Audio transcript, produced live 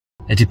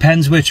It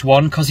depends which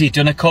one, cause he'd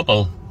done a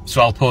couple,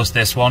 so I'll post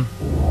this one.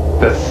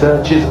 The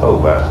search is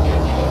over.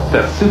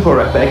 The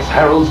Super FX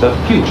heralds the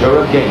future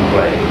of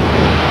gameplay.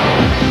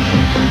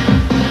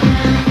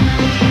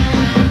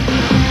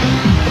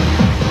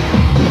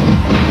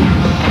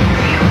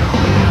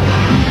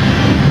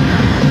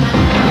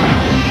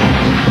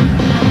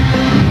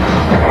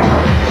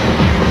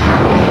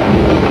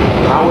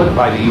 Powered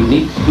by the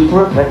unique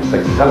Super FX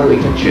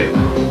accelerator chip,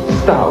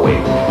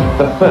 Starwing,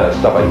 the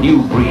first of a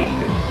new breed.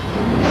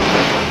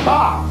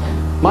 Ah!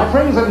 My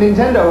friends at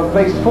Nintendo have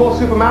placed 4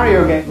 Super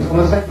Mario games on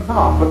the second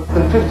half, but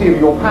than 50 of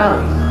your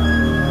pounds.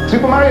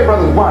 Super Mario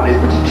Bros. 1 is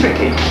pretty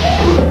tricky.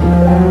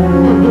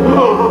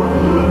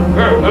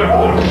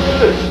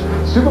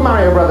 Super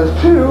Mario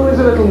Bros. 2 is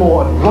a little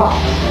more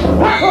advanced.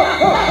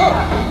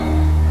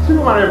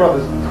 Super Mario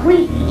Bros. 3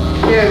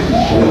 is...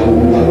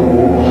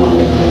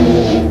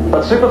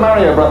 But Super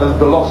Mario Bros.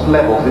 The Lost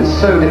Levels is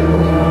so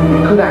difficult,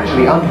 it could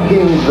actually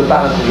unhinge the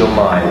balance of your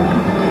mind.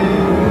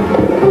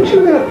 Don't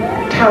you think that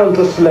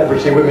talentless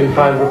celebrity women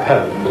find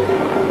repellent?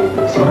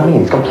 See what I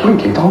mean? It's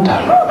completely tonto.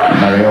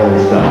 Mario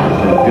is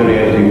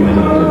infuriating.